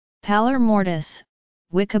Pallor mortis,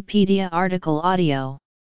 Wikipedia article audio.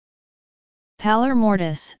 Pallor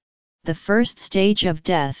mortis, the first stage of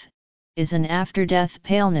death, is an after-death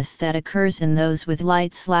paleness that occurs in those with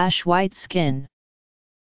light/white skin.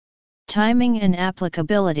 Timing and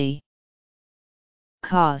applicability.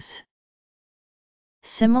 Cause: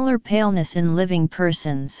 similar paleness in living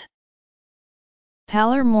persons.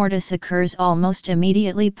 Pallor mortis occurs almost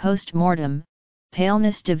immediately post-mortem.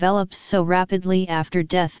 Paleness develops so rapidly after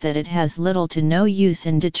death that it has little to no use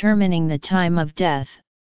in determining the time of death,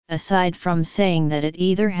 aside from saying that it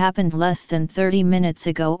either happened less than 30 minutes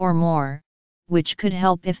ago or more, which could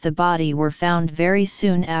help if the body were found very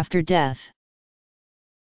soon after death.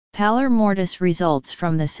 Pallor mortis results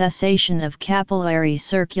from the cessation of capillary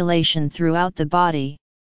circulation throughout the body.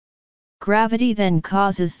 Gravity then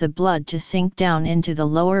causes the blood to sink down into the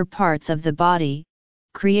lower parts of the body,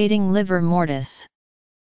 creating livor mortis.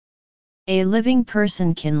 A living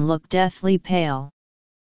person can look deathly pale.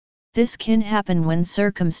 This can happen when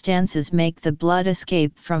circumstances make the blood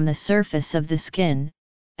escape from the surface of the skin,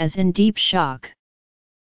 as in deep shock.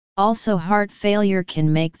 Also, heart failure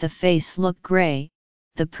can make the face look gray.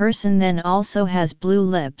 The person then also has blue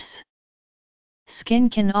lips. Skin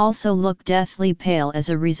can also look deathly pale as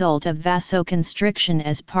a result of vasoconstriction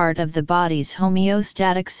as part of the body's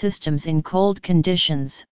homeostatic systems in cold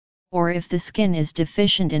conditions, or if the skin is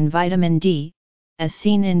deficient in vitamin D, as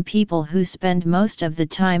seen in people who spend most of the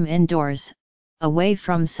time indoors, away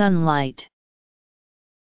from sunlight.